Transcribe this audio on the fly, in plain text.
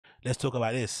let's talk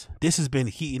about this. This has been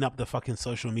heating up the fucking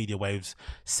social media waves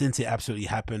since it absolutely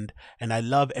happened. And I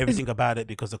love everything about it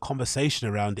because the conversation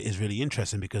around it is really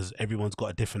interesting because everyone's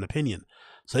got a different opinion.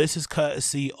 So this is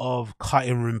courtesy of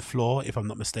Cutting Room Floor, if I'm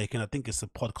not mistaken. I think it's a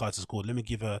podcast it's called. Let me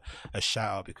give her a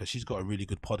shout out because she's got a really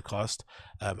good podcast.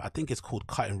 I think it's called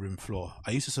Cutting Room Floor.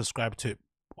 I used to subscribe to it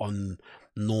on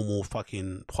normal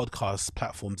fucking podcast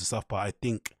platforms and stuff, but I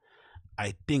think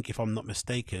if I'm not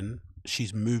mistaken,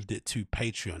 she's moved it to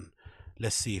Patreon.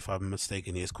 Let's see if I'm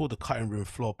mistaken here. It's called the Cutting Room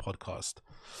Floor podcast.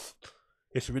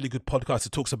 It's a really good podcast.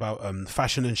 It talks about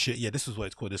fashion and shit. Yeah, this is what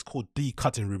it's called. It's called The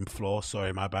Cutting Room Floor.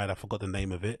 Sorry, my bad. I forgot the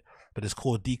name of it. But it's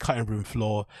called The Cutting Room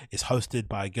Floor. It's hosted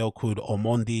by a girl called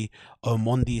Omondi.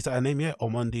 Omondi, is that her name yet?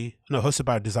 Omondi? No, hosted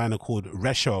by a designer called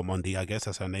Resha Omondi. I guess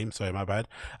that's her name. Sorry, my bad.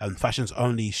 Fashion's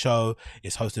only show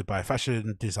is hosted by a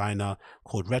fashion designer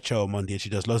called Resha Omondi. And she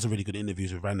does loads of really good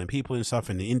interviews with random people and stuff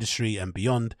in the industry and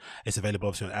beyond. It's available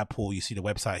obviously on Apple. You see the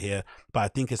website here. But I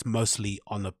think it's mostly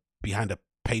on the behind a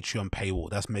Patreon paywall.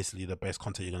 That's basically the best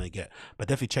content you're going to get, but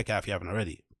definitely check it out if you haven't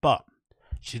already. But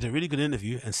she did a really good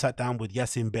interview and sat down with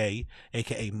Yasiin Bey,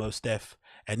 aka Mos Def,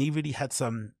 and he really had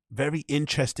some very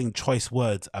interesting choice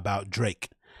words about Drake.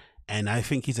 And I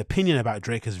think his opinion about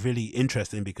Drake is really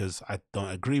interesting because I don't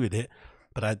agree with it,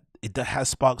 but it has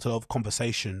sparked a lot of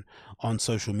conversation on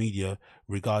social media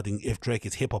regarding if Drake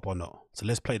is hip hop or not. So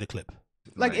let's play the clip.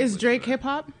 Like, is Drake hip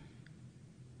hop?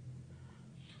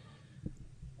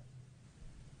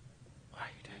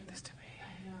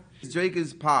 Drake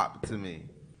is pop to me,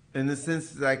 in the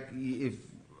sense like if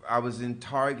I was in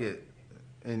Target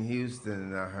in Houston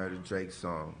and I heard a Drake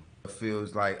song, it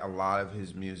feels like a lot of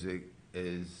his music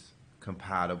is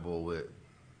compatible with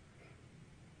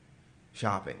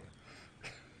shopping.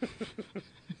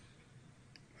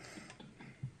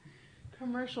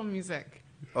 Commercial music.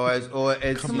 Or it's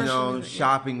you know, music,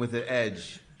 shopping with an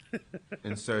edge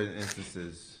in certain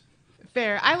instances.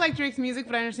 Fair. I like Drake's music,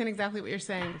 but I understand exactly what you're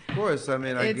saying. Of course, I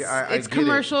mean, It's I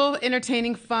commercial,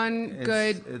 entertaining, fun,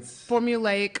 good, it's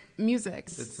formulaic music.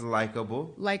 It's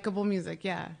likable. Likable music,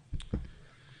 yeah.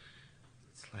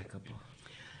 It's likable.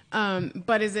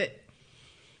 But is it?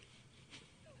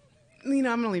 You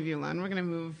know, I'm gonna leave you alone. We're gonna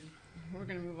move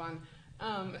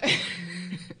on.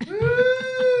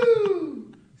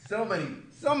 Woo!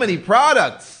 So many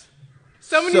products.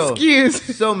 So many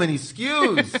SKUs. So many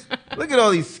SKUs. Look at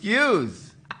all these SKUs.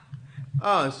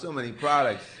 Oh, so many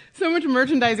products. So much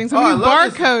merchandising. So many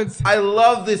barcodes. I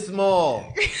love this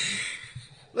mall.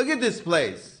 Look at this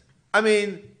place. I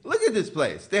mean, look at this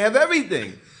place. They have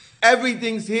everything.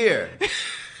 Everything's here.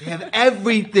 They have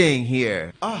everything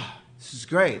here. Oh, this is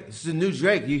great. This is a new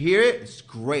Drake. You hear it? It's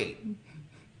great.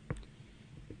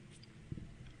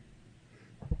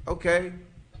 Okay.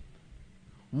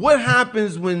 What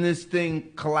happens when this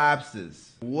thing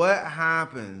collapses? What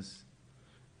happens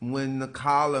when the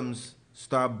columns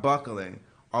start buckling?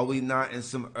 Are we not in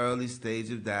some early stage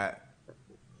of that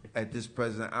at this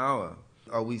present hour?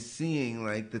 Are we seeing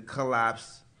like the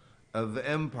collapse of the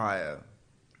empire?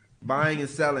 Buying and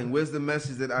selling, where's the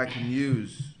message that I can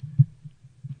use?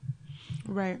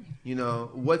 Right. You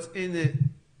know, what's in it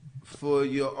for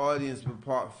your audience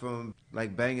apart from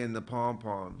like banging the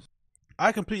pom-poms?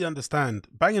 I completely understand.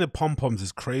 Banging the pom-poms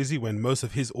is crazy when most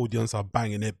of his audience are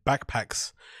banging their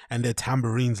backpacks and their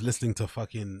tambourines listening to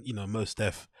fucking, you know, Mos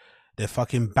Def. They're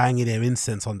fucking banging their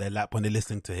incense on their lap when they're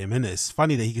listening to him, and it's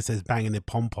funny that he says banging their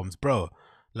pom-poms, bro.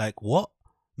 Like, what?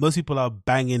 Most people are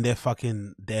banging their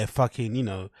fucking, you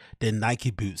know, their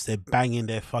Nike boots. They're banging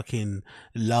their fucking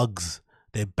lugs.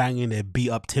 They're banging their beat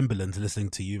up Timberlands listening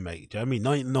to you, mate. Do you know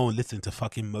what I mean? No one listening to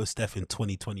fucking Mos Def in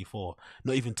 2024,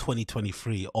 not even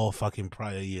 2023 or fucking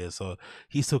prior years. So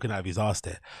he's talking out of his ass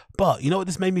there. But you know what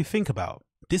this made me think about?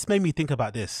 This made me think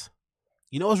about this.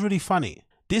 You know what's really funny?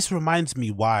 This reminds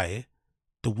me why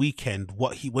The Weeknd,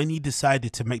 when he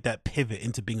decided to make that pivot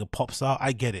into being a pop star,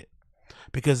 I get it.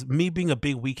 Because me being a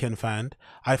big Weeknd fan,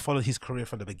 I followed his career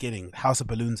from the beginning. House of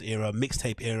Balloons era,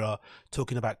 mixtape era,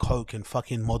 talking about coke and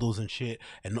fucking models and shit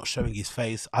and not showing his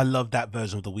face. I love that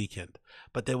version of The Weeknd.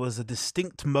 But there was a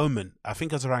distinct moment, I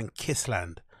think it was around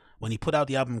Kissland, when he put out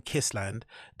the album Kissland,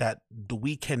 that The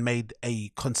Weeknd made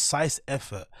a concise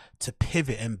effort to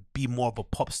pivot and be more of a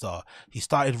pop star. He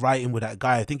started writing with that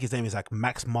guy, I think his name is like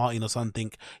Max Martin or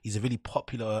something. He's a really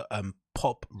popular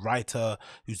pop writer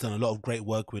who's done a lot of great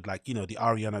work with, like, you know, the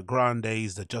Ariana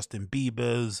Grandes, the Justin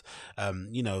Biebers,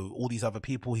 you know, all these other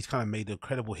people he's kind of made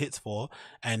incredible hits for.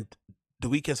 And The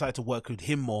Weeknd started to work with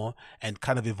him more and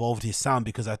kind of evolved his sound,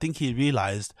 because I think he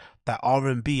realized that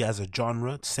R&B as a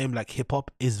genre, same like hip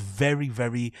hop, is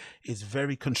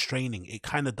very constraining. It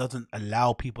kind of doesn't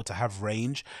allow people to have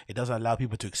range. It doesn't allow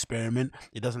people to experiment.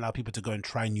 It doesn't allow people to go and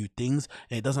try new things.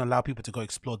 And it doesn't allow people to go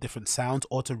explore different sounds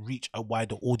or to reach a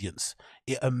wider audience.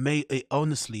 It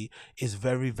honestly is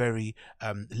very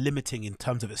limiting in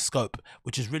terms of its scope,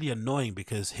 which is really annoying,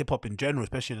 because hip hop in general,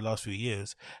 especially in the last few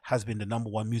years, has been the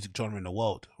 #1 music genre in the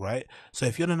world, right? So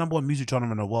if you're the #1 music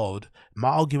genre in the world, my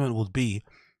argument would be,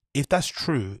 if that's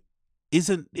true,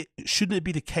 shouldn't it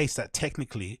be the case that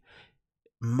technically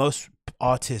most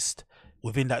artists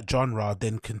within that genre are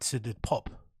then considered pop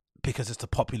because it's the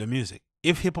popular music?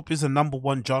 If hip hop is the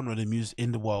 #1 genre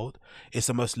in the world, it's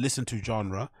the most listened to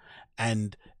genre,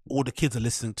 and all the kids are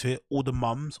listening to it, all the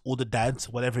mums, all the dads,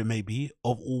 whatever it may be,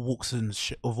 of all walks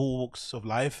of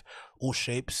life, all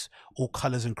shapes, all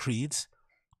colors and creeds,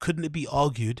 couldn't it be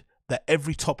argued that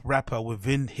every top rapper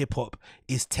within hip hop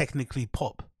is technically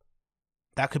pop?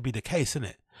 That could be the case, isn't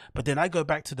it? But then I go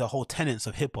back to the whole tenets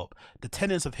of hip hop. The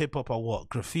tenets of hip hop are what?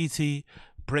 Graffiti,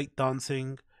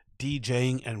 breakdancing,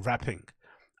 DJing, and rapping.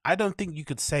 I don't think you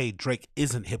could say Drake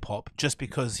isn't hip hop just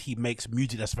because he makes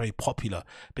music that's very popular,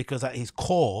 because at his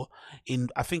core,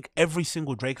 I think every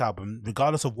single Drake album,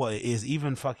 regardless of what it is,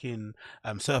 even fucking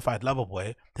Certified Lover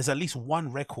Boy, there's at least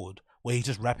one record where he's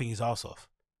just rapping his ass off.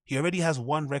 He already has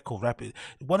one record rapping.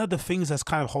 One of the things that's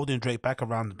kind of holding Drake back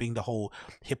around being the whole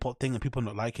hip hop thing and people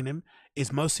not liking him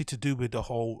is mostly to do with the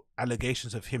whole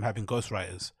allegations of him having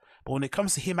ghostwriters. But when it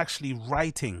comes to him actually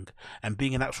writing and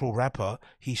being an actual rapper,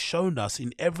 he's shown us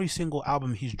in every single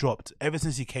album he's dropped ever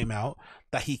since he came out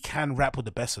that he can rap with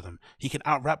the best of them. He can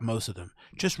out-rap most of them.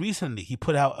 Just recently, he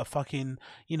put out a fucking,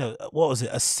 what was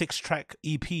it, a 6-track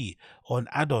EP or an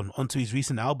add-on onto his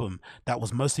recent album that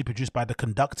was mostly produced by The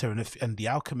Conductor and The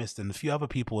Alchemist, and a few other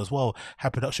people as well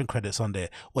had production credits on there,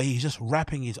 where he's just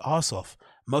rapping his ass off.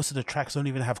 Most of the tracks don't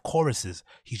even have choruses.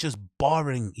 He's just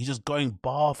barring. He's just going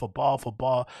bar for bar for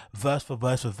bar, verse for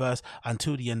verse for verse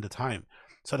until the end of time.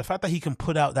 So the fact that he can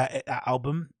put out that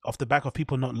album off the back of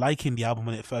people not liking the album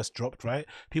when it first dropped, right?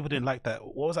 People didn't like that.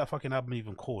 What was that fucking album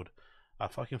even called? I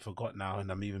fucking forgot now,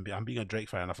 and I'm being a Drake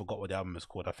fan, and I forgot what the album is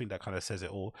called. I think that kind of says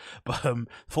it all. But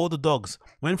For the Dogs,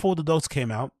 when For the Dogs came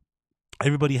out,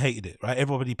 everybody hated it, right?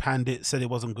 Everybody panned it, said it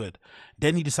wasn't good.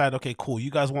 Then he decided, okay, cool,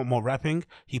 you guys want more rapping?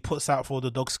 He puts out For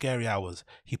the Dog Scary Hours.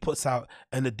 He puts out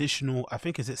an additional, I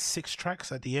think, is it 6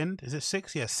 tracks at the end? Is it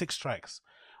 6? Yeah, 6 tracks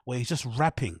where he's just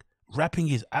rapping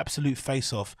his absolute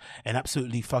face off and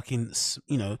absolutely fucking,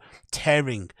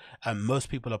 tearing most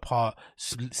people apart,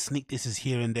 sneak disses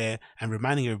here and there, and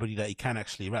reminding everybody that he can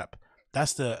actually rap.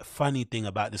 That's the funny thing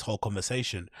about this whole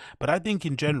conversation. But I think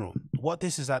in general, what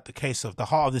this is at the case of, the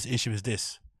heart of this issue is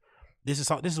this. This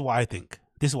is what I think.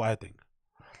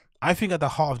 I think at the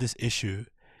heart of this issue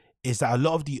is that a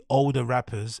lot of the older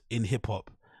rappers in hip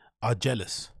hop are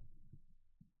jealous.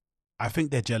 I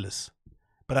think they're jealous,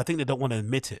 but I think they don't want to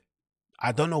admit it.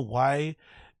 I don't know why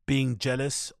being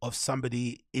jealous of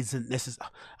somebody isn't necessary.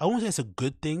 I won't say it's a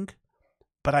good thing,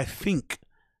 but I think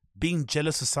being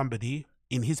jealous of somebody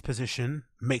in his position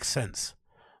makes sense.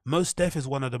 Mos Def is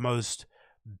one of the most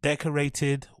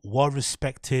decorated,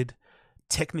 well-respected,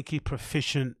 technically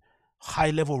proficient,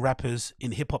 high-level rappers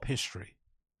in hip-hop history,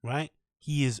 right?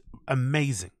 He is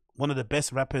amazing, one of the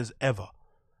best rappers ever.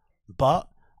 But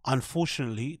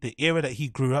unfortunately, the era that he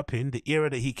grew up in, the era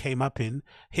that he came up in,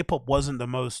 hip-hop wasn't the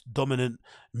most dominant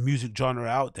music genre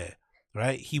out there,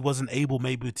 right? He wasn't able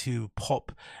maybe to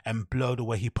pop and blow the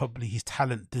way his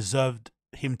talent deserved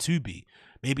him to be.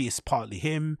 Maybe it's partly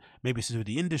him, maybe it's to do with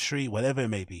the industry, whatever it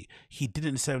may be. He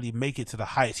didn't necessarily make it to the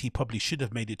heights he probably should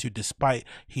have made it to, despite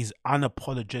his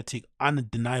unapologetic,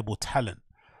 undeniable talent.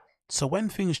 So when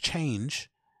things change,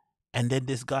 and then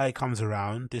this guy comes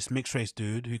around, this mixed race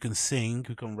dude who can sing,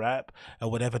 who can rap, or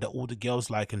whatever that all the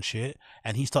girls like and shit,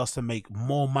 and he starts to make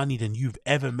more money than you've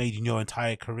ever made in your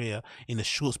entire career in a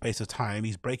short space of time.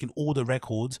 He's breaking all the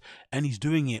records, and he's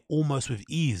doing it almost with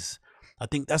ease. I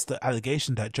think that's the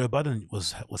allegation that Joe Budden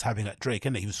was having at Drake,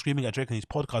 and he was screaming at Drake on his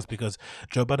podcast because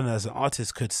Joe Budden as an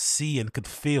artist could see and could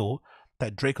feel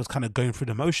that Drake was kind of going through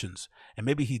the motions. And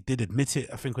maybe he did admit it,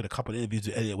 I think, with a couple of interviews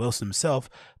with Elliot Wilson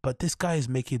himself, but this guy is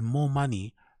making more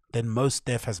money than Mos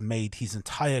Def has made his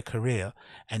entire career,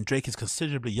 and Drake is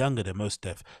considerably younger than Mos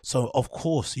Def. So of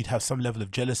course you'd have some level of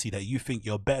jealousy that you think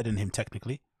you're better than him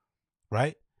technically,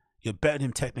 right? You're better than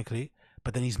him technically,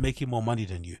 but then he's making more money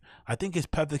than you. I think it's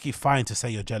perfectly fine to say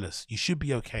you're jealous. You should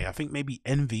be okay. I think maybe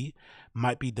envy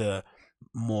might be the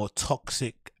more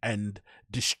toxic and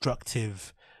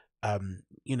destructive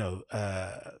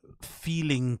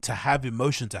feeling to have,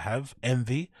 emotion to have,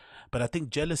 envy. But I think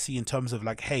jealousy in terms of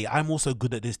like, hey, I'm also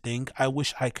good at this thing. I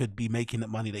wish I could be making the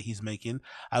money that he's making.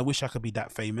 I wish I could be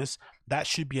that famous. That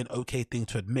should be an okay thing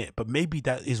to admit. But maybe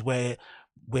that is where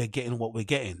we're getting what we're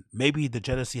getting. Maybe the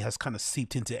jealousy has kind of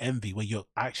seeped into envy, where you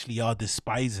actually are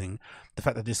despising the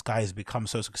fact that this guy has become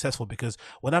so successful. Because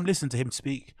when I'm listening to him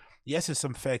speak, yes, there's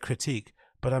some fair critique,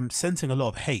 but I'm sensing a lot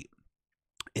of hate.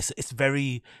 It's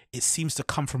very, it seems to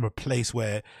come from a place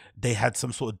where they had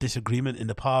some sort of disagreement in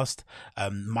the past.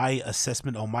 My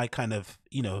assessment, or my kind of,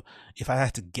 if I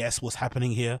had to guess what's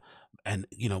happening here, and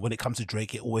when it comes to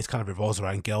Drake, it always kind of revolves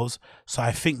around girls. So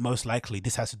I think most likely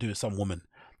this has to do with some woman.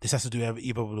 This has to do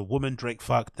either with a woman Drake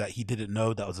fucked that he didn't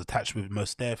know that was attached with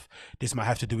Mos Def. This might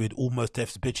have to do with all Mos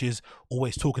Def's bitches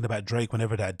always talking about Drake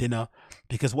whenever they're at dinner.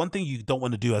 Because one thing you don't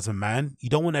want to do as a man, you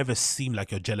don't want to ever seem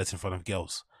like you're jealous in front of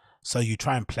girls. So you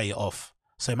try and play it off.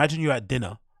 So imagine you're at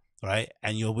dinner, right?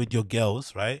 And you're with your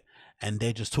girls, right? And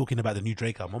they're just talking about the new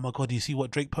Drake album. Oh my God, do you see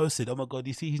what Drake posted? Oh my God, do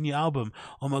you see his new album?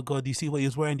 Oh my God, do you see what he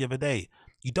was wearing the other day?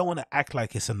 You don't want to act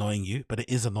like it's annoying you, but it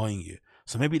is annoying you.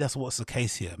 So maybe that's what's the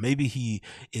case here. Maybe he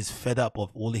is fed up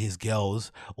of all of his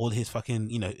girls, all his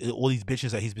fucking, all these bitches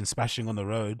that he's been smashing on the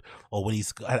road, or when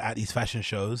he's at these fashion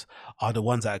shows, are the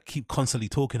ones that keep constantly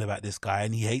talking about this guy,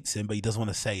 and he hates him, but he doesn't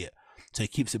want to say it. So he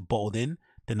keeps it bottled in.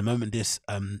 Then the moment this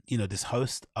this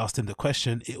host asked him the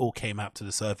question, it all came out to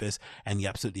the surface, and he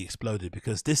absolutely exploded.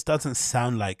 Because this doesn't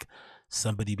sound like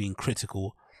somebody being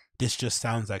critical. This just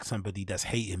sounds like somebody that's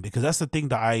hating. Because that's the thing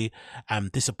that I am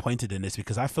disappointed in this,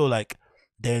 because I feel like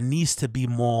there needs to be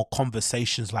more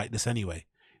conversations like this anyway.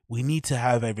 We need to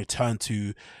have a return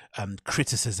to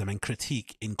criticism and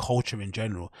critique in culture in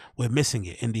general. We're missing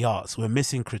it in the arts. We're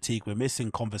missing critique. We're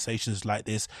missing conversations like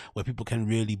this where people can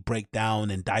really break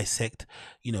down and dissect,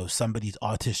 somebody's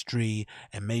artistry,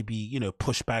 and maybe,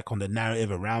 push back on the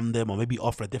narrative around them, or maybe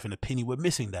offer a different opinion. We're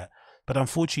missing that. But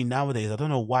unfortunately nowadays, I don't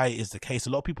know why it is the case.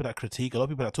 A lot of people that critique, a lot of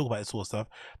people that talk about this sort of stuff,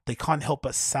 they can't help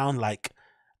but sound like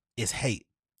it's hate,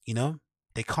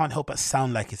 They can't help but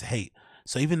sound like it's hate.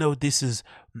 So even though this is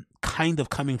kind of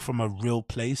coming from a real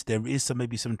place, there is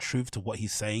maybe some truth to what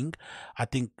he's saying. I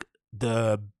think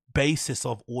the basis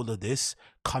of all of this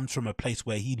comes from a place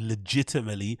where he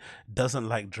legitimately doesn't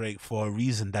like Drake for a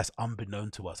reason that's unbeknown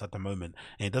to us at the moment.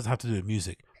 And it doesn't have to do with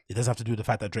music. It doesn't have to do with the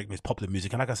fact that Drake makes popular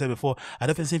music. And like I said before, I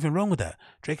don't think there's anything wrong with that.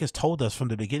 Drake has told us from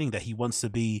the beginning that he wants to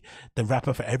be the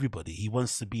rapper for everybody. He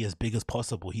wants to be as big as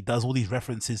possible. He does all these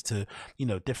references to,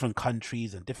 different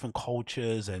countries and different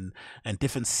cultures and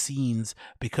different scenes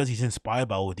because he's inspired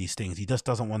by all these things. He just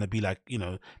doesn't want to be like,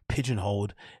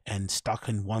 pigeonholed and stuck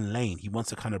in one lane. He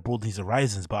wants to kind of broaden his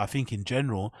horizons. But I think in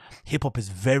general, hip hop is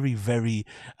very, very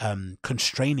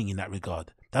constraining in that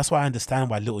regard. That's why I understand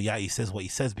why Lil Yachty says what he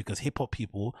says, because hip hop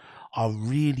people are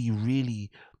really,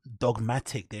 really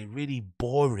dogmatic. They're really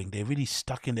boring. They're really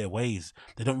stuck in their ways.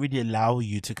 They don't really allow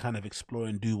you to kind of explore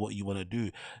and do what you want to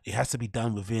do. It has to be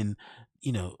done within,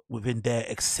 within their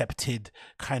accepted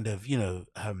kind of,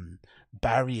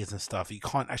 barriers and stuff. You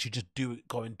can't actually just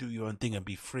go and do your own thing and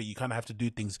be free. You kind of have to do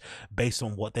things based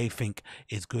on what they think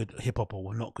is good hip hop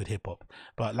or not good hip hop.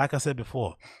 But like I said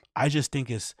before, I just think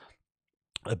it's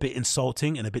a bit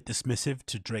insulting and a bit dismissive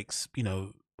to Drake's, his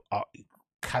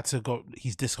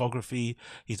discography,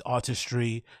 his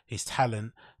artistry, his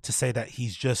talent, to say that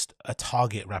he's just a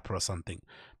target rapper or something.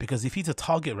 Because if he's a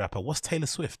target rapper, what's Taylor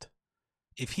Swift?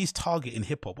 If he's target in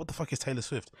hip hop, what the fuck is Taylor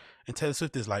Swift? And Taylor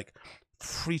Swift is like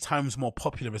 3 times more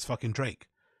popular as fucking Drake.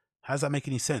 How does that make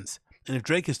any sense? And if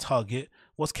Drake is target,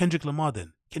 what's Kendrick Lamar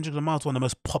then? Kendrick Lamar is one of the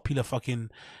most popular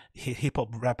fucking hip hop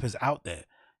rappers out there.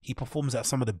 He performs at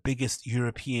some of the biggest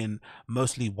European,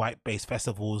 mostly white-based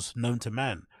festivals known to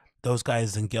man. Those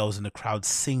guys and girls in the crowd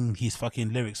sing his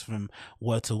fucking lyrics from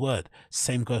word to word.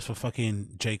 Same goes for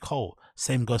fucking J. Cole.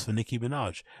 Same goes for Nicki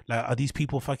Minaj. Like, are these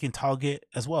people fucking target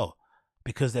as well?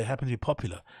 Because they happen to be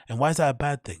popular. And why is that a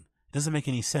bad thing? It doesn't make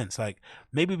any sense. Like,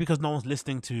 maybe because no one's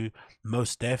listening to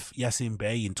Mos Def, Yasiin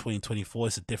Bey in 2024,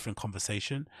 it's a different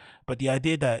conversation. But the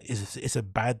idea that it's a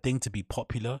bad thing to be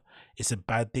popular, it's a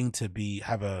bad thing to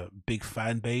have a big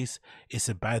fan base, it's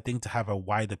a bad thing to have a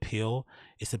wide appeal,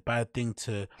 it's a bad thing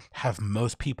to have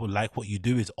most people like what you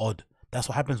do is odd. That's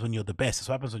what happens when you're the best. That's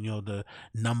what happens when you're the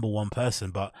 #1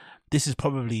 person. But this is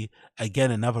probably,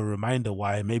 again, another reminder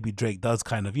why maybe Drake does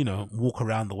kind of, walk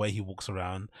around the way he walks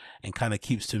around and kind of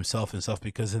keeps to himself and stuff.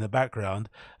 Because in the background,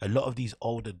 a lot of these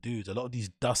older dudes, a lot of these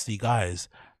dusty guys,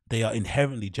 they are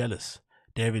inherently jealous.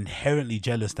 They're inherently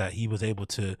jealous that he was able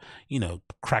to,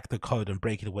 crack the code and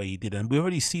break it the way he did. And we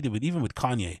already see it even with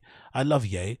Kanye. I love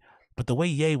Ye, but the way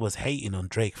Ye was hating on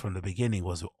Drake from the beginning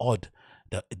was odd.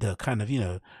 The kind of,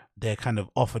 their kind of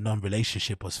off and on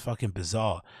relationship was fucking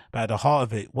bizarre. But at the heart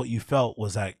of it, what you felt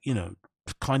was like, you know,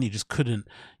 Kanye just couldn't,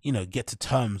 you know, get to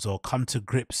terms or come to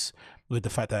grips with the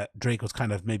fact that Drake was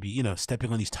kind of maybe, you know,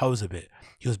 stepping on his toes a bit.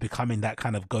 He was becoming that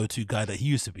kind of go-to guy that he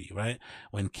used to be, right?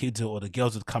 When kids or the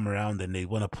girls would come around and they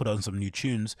want to put on some new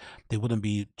tunes, they wouldn't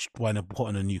be trying to put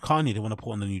on a new Kanye, they want to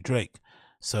put on a new Drake.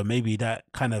 So maybe that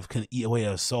kind of can eat away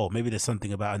at a soul. Maybe there's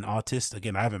something about an artist.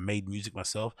 Again, I haven't made music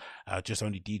myself, just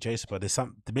only DJs,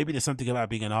 but maybe there's something about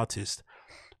being an artist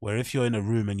where if you're in a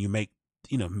room and you make,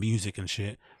 you know, music and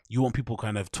shit, you want people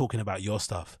kind of talking about your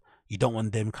stuff. You don't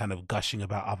want them kind of gushing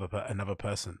about another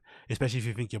person, especially if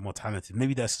you think you're more talented.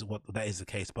 Maybe that is the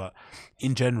case, but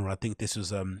in general, I think this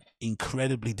was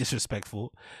incredibly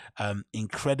disrespectful,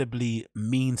 incredibly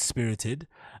mean-spirited,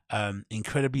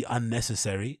 incredibly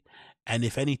unnecessary. And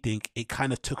if anything, it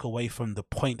kind of took away from the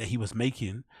point that he was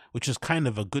making, which is kind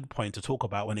of a good point to talk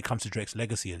about when it comes to Drake's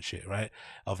legacy and shit, right?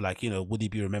 Of like, you know, would he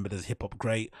be remembered as hip hop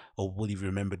great, or would he be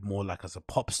remembered more like as a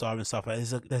pop star and stuff?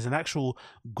 There's an actual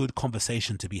good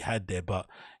conversation to be had there, but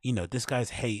you know, this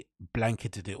guy's hate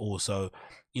blanketed it all. So,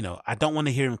 you know, I don't want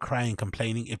to hear him crying,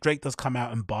 complaining. If Drake does come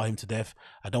out and bar him to death,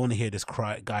 I don't want to hear this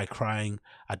guy crying.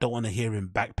 I don't want to hear him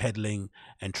backpedaling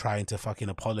and trying to fucking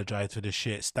apologize for this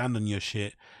shit. Stand on your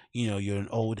shit. You know, you're an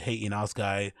old hating ass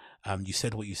guy. You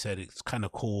said what you said. It's kind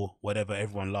of cool, whatever.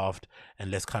 Everyone laughed,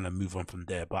 and let's kind of move on from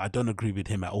there. But I don't agree with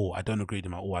him at all. I don't agree with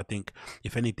him at all. I think,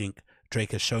 if anything,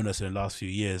 Drake has shown us in the last few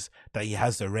years that he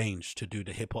has the range to do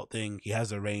the hip hop thing. He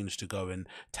has the range to go and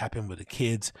tap in with the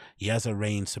kids. He has a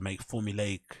range to make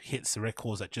formulaic hits,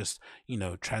 records that just, you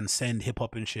know, transcend hip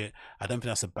hop and shit. I don't think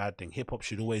that's a bad thing. Hip hop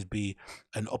should always be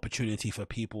an opportunity for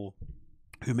people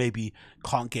who maybe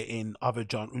can't get in other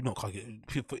genres, not can't get,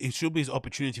 it should be an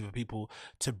opportunity for people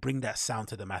to bring that sound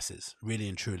to the masses, really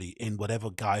and truly, in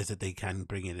whatever guise that they can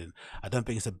bring it in. I don't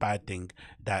think it's a bad thing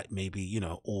that maybe, you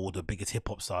know, all the biggest hip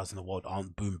hop stars in the world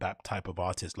aren't boom bap type of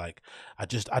artists. Like, I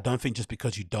don't think just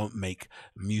because you don't make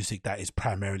music that is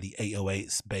primarily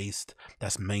 808s based,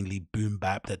 that's mainly boom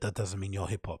bap, that doesn't mean you're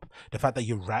hip hop. The fact that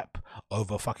you rap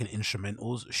over fucking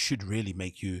instrumentals should really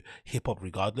make you hip hop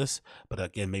regardless. But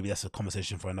again, maybe that's a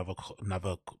conversation for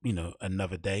another you know,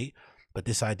 another day. But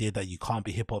this idea that you can't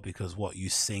be hip hop because what you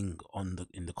sing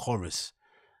in the chorus,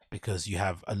 because you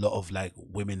have a lot of like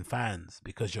women fans,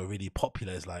 because you're really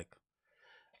popular, is like,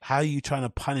 how are you trying to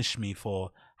punish me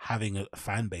for having a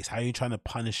fan base? How are you trying to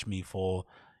punish me for,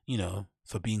 you know,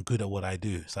 for being good at what I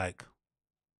do? It's like,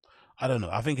 I don't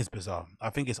know. I think it's bizarre. I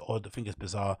think it's odd. I think it's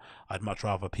bizarre. I'd much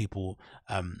rather people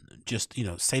just, you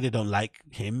know, say they don't like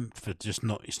him for just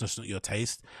not, it's just not your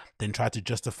taste, than try to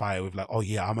justify it with like, oh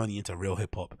yeah, I'm only into real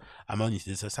hip hop. I'm only into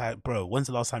this. It's like, bro, when's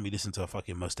the last time you listened to a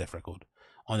fucking Mos Def record?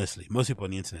 Honestly, most people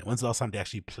on the internet, when's the last time they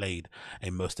actually played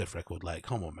a Mos Def record? Like,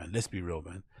 come on, man. Let's be real,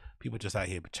 man. People just out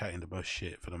here chatting the most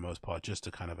shit for the most part, just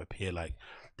to kind of appear like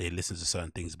they listen to certain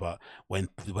things. But when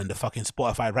the fucking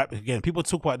Spotify rap, again, people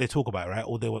talk about, they talk about, right,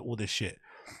 all this shit,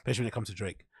 especially when it comes to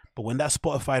Drake. But when that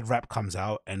Spotify rap comes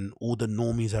out and all the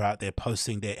normies are out there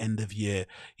posting their end of year,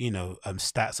 you know,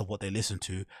 stats of what they listen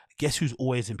to, guess who's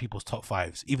always in people's top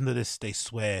fives? Even though they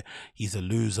swear he's a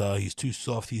loser, he's too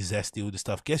soft, he's zesty, all this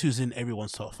stuff. Guess who's in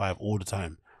everyone's top five all the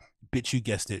time? Bitch, you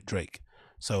guessed it, Drake.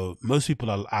 So most people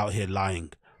are out here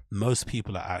lying. Most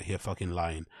people are out here fucking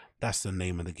lying. That's the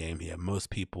name of the game here. Most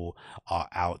people are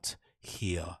out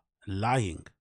here lying.